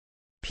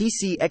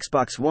PC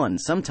Xbox One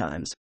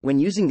sometimes, when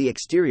using the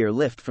exterior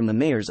lift from the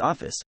mayor's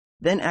office,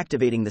 then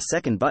activating the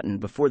second button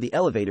before the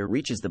elevator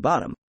reaches the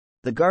bottom,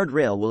 the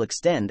guardrail will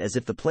extend as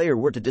if the player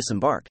were to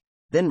disembark,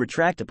 then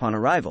retract upon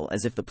arrival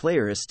as if the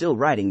player is still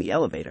riding the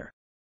elevator.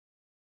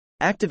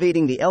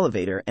 Activating the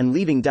elevator and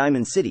leaving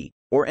Diamond City,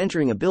 or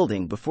entering a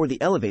building before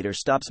the elevator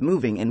stops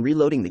moving and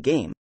reloading the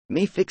game,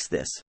 may fix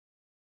this.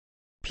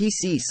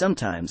 PC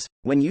sometimes,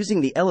 when using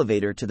the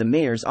elevator to the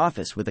mayor's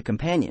office with a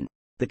companion,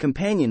 the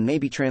companion may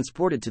be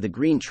transported to the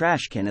green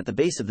trash can at the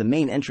base of the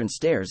main entrance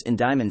stairs in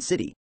Diamond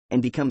City,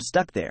 and become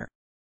stuck there.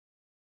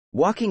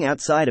 Walking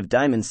outside of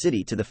Diamond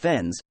City to the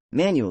fens,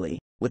 manually,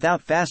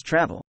 without fast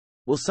travel,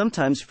 will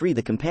sometimes free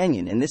the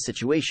companion in this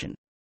situation.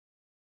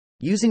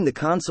 Using the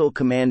console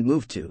command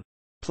move to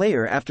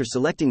player after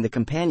selecting the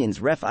companion's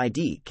ref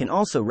ID can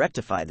also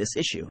rectify this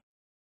issue.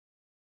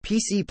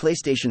 PC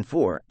PlayStation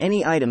 4,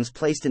 any items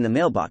placed in the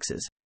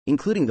mailboxes,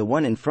 including the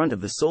one in front of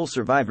the sole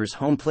survivor's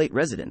home plate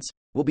residence,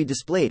 will be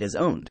displayed as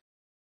owned.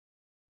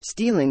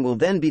 Stealing will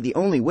then be the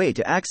only way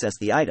to access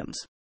the items.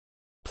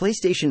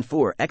 PlayStation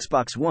 4,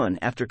 Xbox One.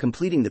 After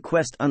completing the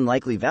quest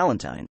Unlikely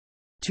Valentine,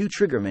 2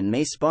 triggermen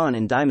may spawn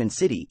in Diamond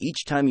City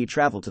each time you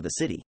travel to the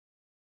city.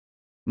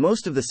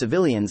 Most of the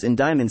civilians in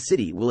Diamond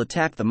City will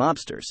attack the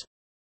mobsters.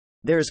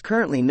 There is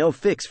currently no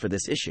fix for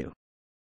this issue.